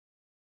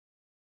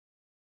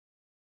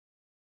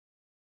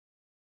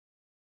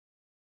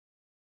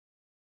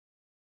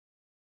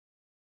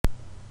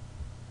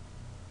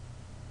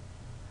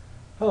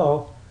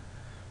Hello.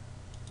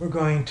 We're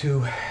going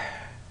to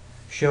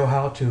show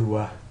how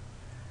to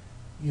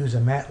use a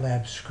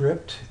Matlab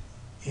script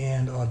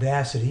and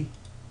Audacity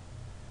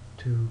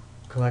to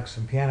collect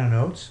some piano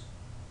notes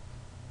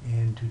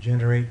and to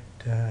generate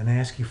an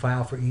ASCII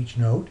file for each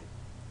note,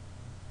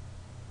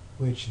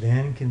 which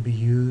then can be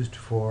used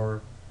for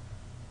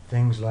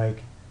things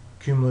like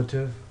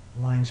cumulative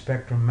line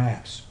spectrum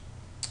maps.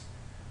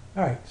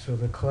 Alright, so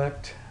the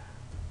collect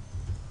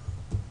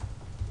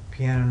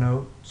piano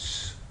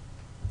notes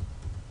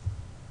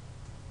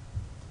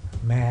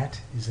mat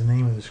is the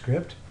name of the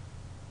script.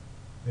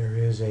 There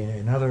is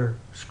another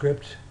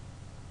script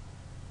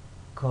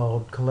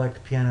called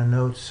collect piano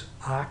notes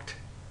oct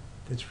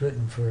that's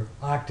written for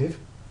octave.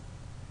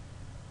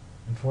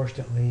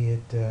 Unfortunately,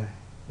 it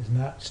is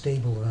not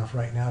stable enough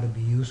right now to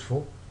be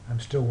useful. I'm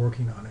still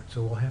working on it,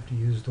 so we'll have to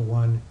use the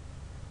one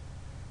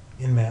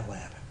in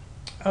Matlab.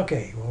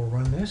 Okay, we'll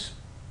run this,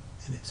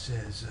 and it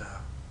says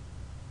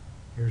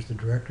here's the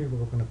directory where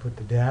we're going to put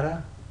the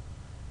data.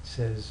 It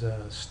says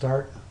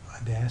start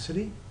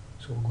Audacity,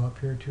 so we'll go up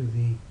here to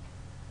the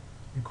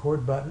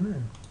record button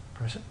and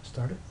press it,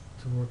 start it.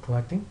 So we're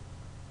collecting.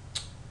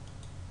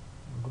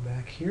 We'll go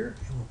back here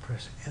and we'll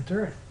press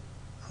enter.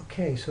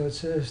 Okay, so it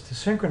says to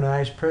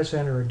synchronize, press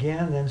enter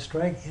again, then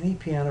strike any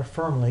piano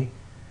firmly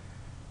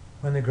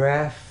when the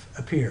graph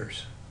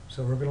appears.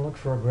 So we're going to look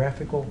for a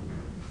graphical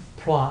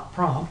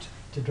prompt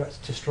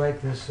to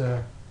strike this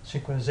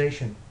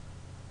synchronization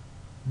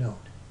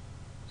note.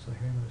 So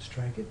here I'm going to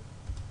strike it.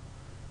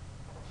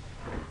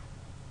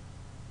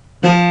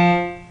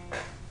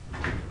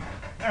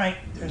 Alright,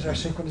 there's our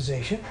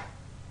synchronization.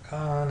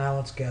 Now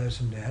let's gather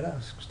some data.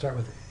 Let's start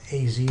with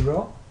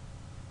A0.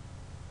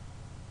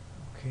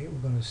 Okay,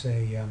 we're going to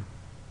say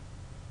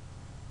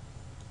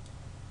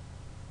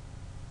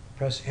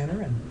press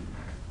enter, and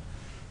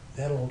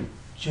that'll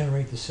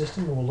generate the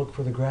system, and we'll look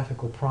for the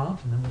graphical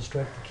prompt, and then we'll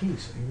strike the key.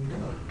 So here we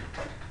go.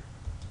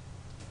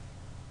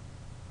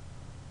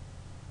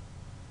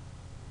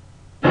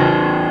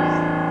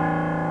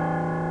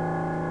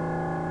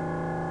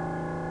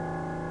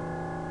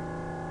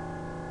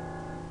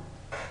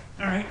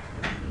 Alright,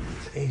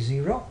 it's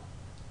A0.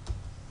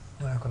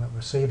 We're not going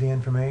to save the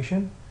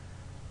information.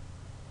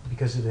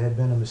 Because it had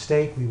been a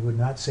mistake, we would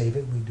not save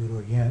it. We do it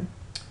again.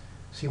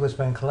 See what's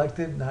been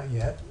collected? Not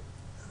yet.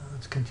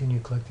 Let's continue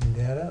collecting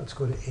data. Let's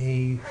go to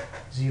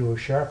A0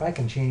 sharp. I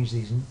can change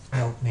these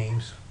note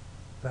names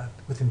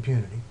with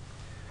impunity.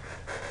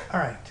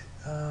 Alright,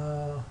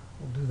 we'll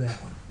do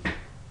that one.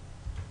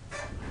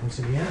 Once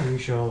again, we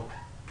shall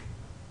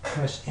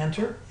press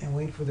enter and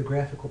wait for the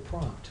graphical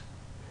prompt.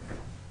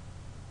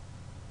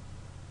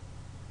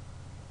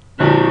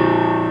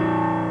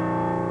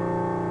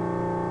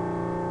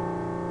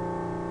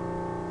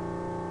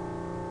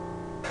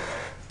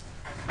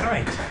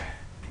 Alright, I'm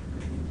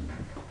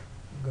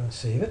going to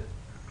save it.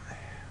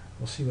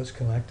 We'll see what's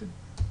collected.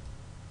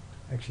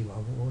 Actually,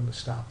 well, we're going to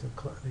stop the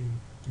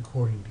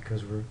recording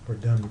because we're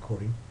done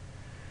recording.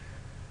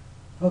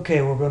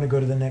 Okay, we're going to go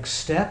to the next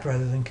step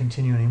rather than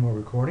continue any more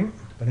recording.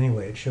 But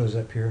anyway, it shows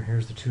up here.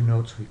 Here's the two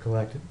notes we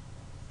collected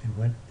and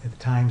went at the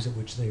times at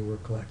which they were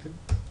collected.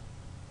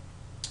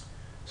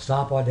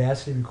 Stop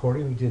Audacity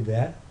recording, we did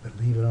that, but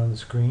leave it on the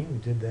screen, we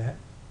did that.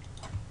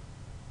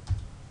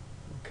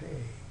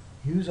 Okay.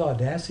 Use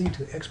Audacity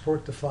to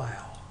export the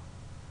file.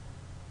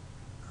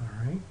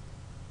 Alright,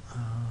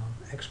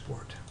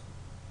 export.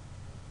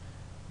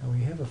 Now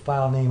we have a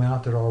file name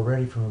out there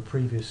already from a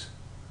previous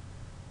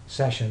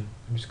session.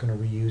 I'm just going to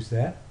reuse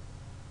that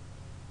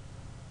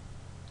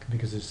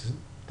because it's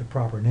the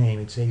proper name.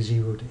 It's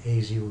A0 to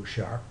A0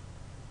 sharp.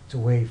 It's a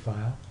WAV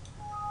file.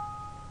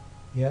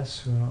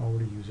 Yes, we want to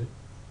already use it.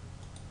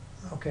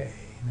 Okay,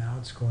 now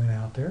it's going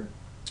out there.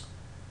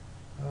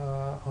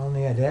 On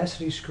the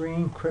Audacity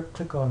screen,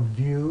 click on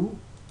View,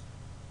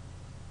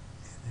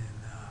 and then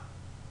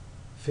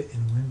Fit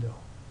in Window.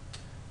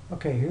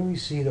 Okay, here we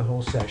see the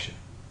whole session.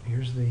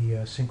 Here's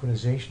the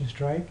synchronization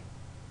strike.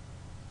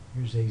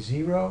 Here's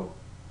A0.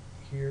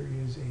 Here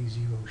is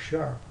A0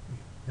 sharp.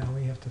 Now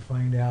we have to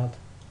find out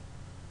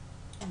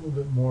a little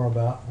bit more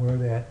about where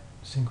that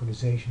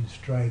synchronization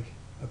strike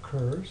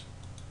occurs.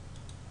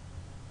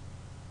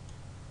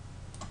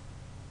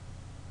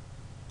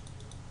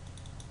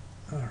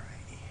 Alright.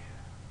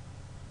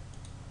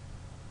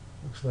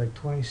 Looks like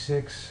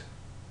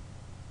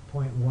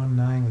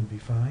 26.19 would be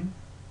fine.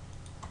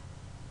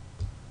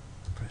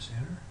 Press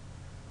enter.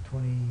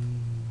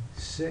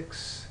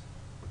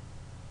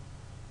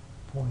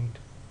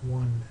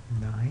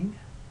 26.19.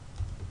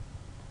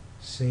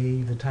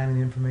 Save the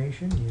timing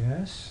information.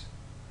 Yes.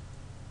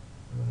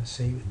 We're going to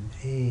save it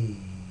in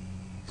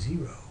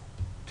A0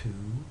 to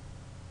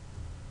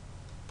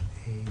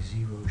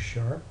A0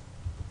 sharp.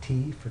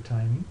 T for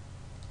timing.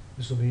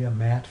 This will be a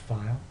mat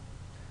file,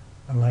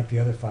 unlike the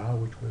other file,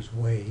 which was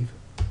WAV.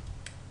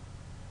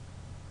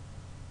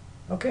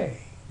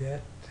 Okay,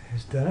 that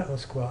has done it.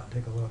 Let's go out and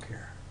take a look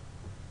here.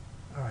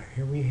 All right,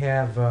 here we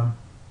have, well,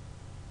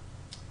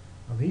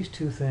 these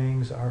two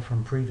things are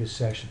from previous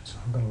sessions, so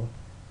I'm going to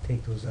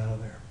take those out of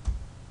there.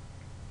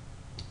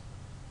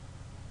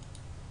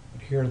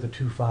 here are the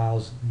two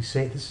files we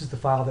saved. This is the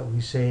file that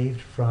we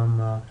saved from,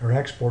 or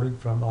exported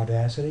from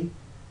Audacity.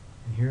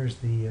 And here's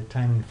the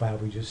timing file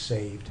we just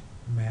saved,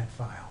 mat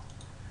file.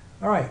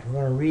 All right, we're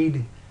going to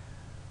read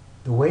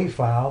the wave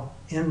file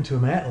into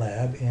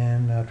Matlab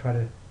and try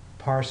to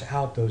parse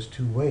out those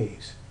two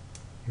waves.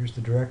 Here's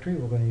the directory.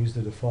 We're going to use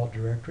the default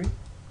directory.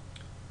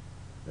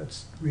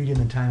 Let's read in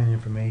the timing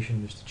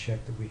information just to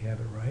check that we have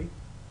it right.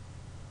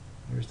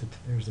 There's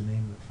the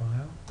name of the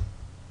file.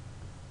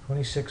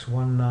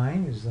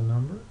 2619 is the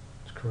number.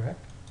 It's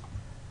correct.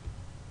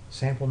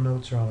 Sample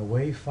notes are on a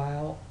wave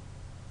file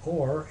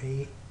or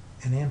an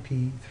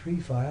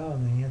MP3 file,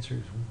 and the answer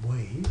is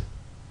wave.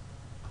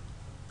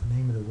 The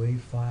name of the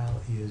wave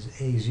file is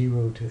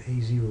A0 to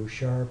A0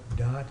 sharp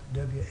dot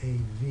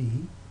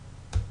WAV.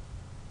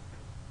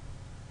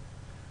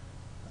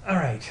 All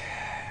right,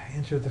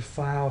 enter the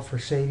file for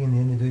saving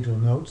the individual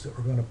notes that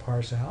we're going to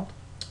parse out.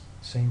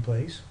 Same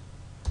place.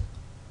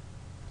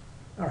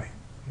 All right,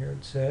 here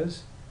it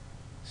says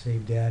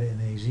save data in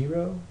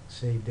A0,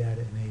 save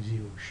data in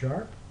A0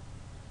 sharp.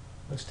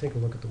 Let's take a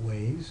look at the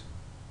waves.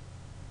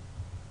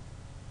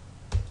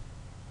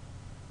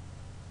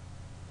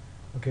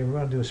 Okay, we're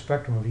going to do a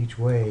spectrum of each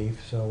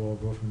wave, so we'll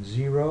go from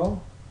 0,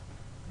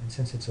 and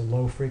since it's a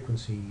low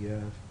frequency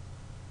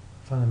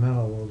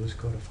fundamental, we'll just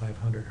go to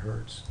 500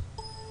 hertz.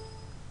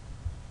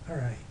 All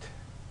right,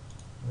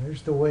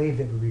 there's the wave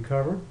that we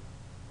recovered,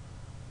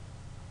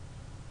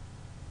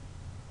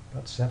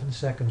 about 7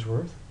 seconds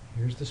worth.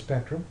 Here's the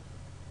spectrum,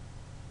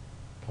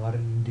 plotted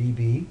in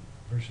dB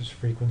versus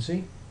frequency.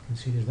 You can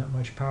see there's not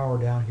much power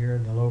down here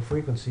in the low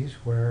frequencies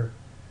where,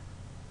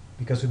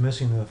 because we're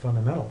missing the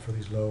fundamental for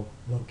these low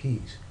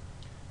keys.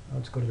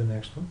 Let's go to the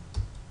next one.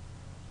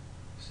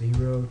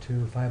 0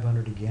 to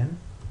 500 again.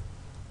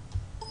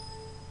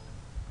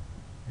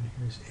 And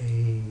here's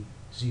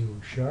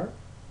A0 sharp.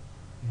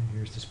 And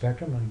here's the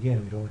spectrum. And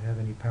again, we don't have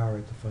any power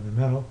at the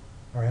fundamental,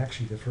 or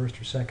actually the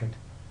first or second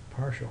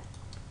partial.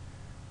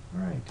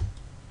 All right.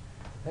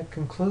 That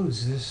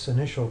concludes this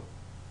initial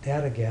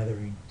data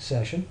gathering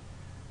session.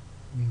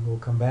 We will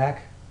come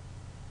back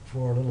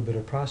for a little bit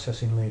of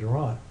processing later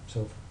on.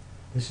 So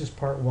this is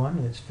part 1,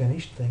 and it's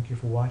finished. Thank you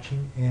for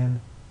watching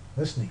and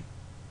listening.